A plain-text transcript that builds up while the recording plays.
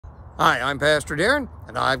Hi, I'm Pastor Darren,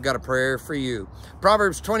 and I've got a prayer for you.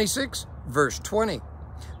 Proverbs 26, verse 20.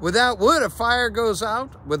 Without wood, a fire goes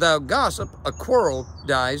out. Without gossip, a quarrel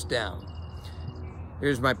dies down.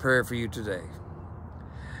 Here's my prayer for you today.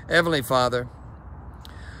 Heavenly Father,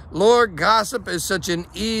 Lord, gossip is such an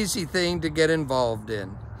easy thing to get involved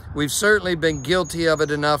in. We've certainly been guilty of it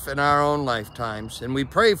enough in our own lifetimes, and we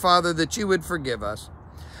pray, Father, that you would forgive us.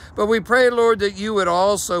 But we pray, Lord, that you would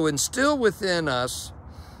also instill within us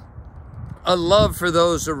a love for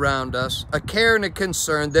those around us, a care and a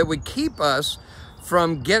concern that would keep us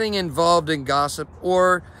from getting involved in gossip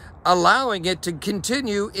or allowing it to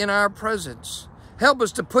continue in our presence. Help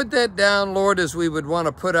us to put that down, Lord, as we would want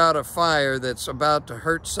to put out a fire that's about to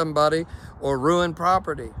hurt somebody or ruin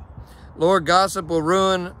property. Lord, gossip will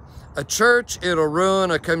ruin a church, it'll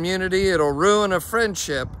ruin a community, it'll ruin a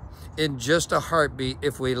friendship in just a heartbeat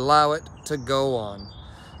if we allow it to go on.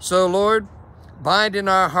 So, Lord, bind in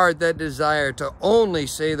our heart that desire to only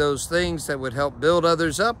say those things that would help build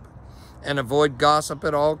others up and avoid gossip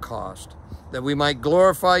at all cost, that we might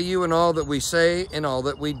glorify you in all that we say and all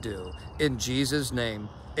that we do. In Jesus' name,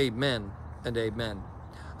 amen and amen.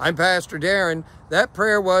 I'm Pastor Darren. That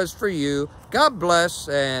prayer was for you. God bless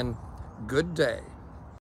and good day.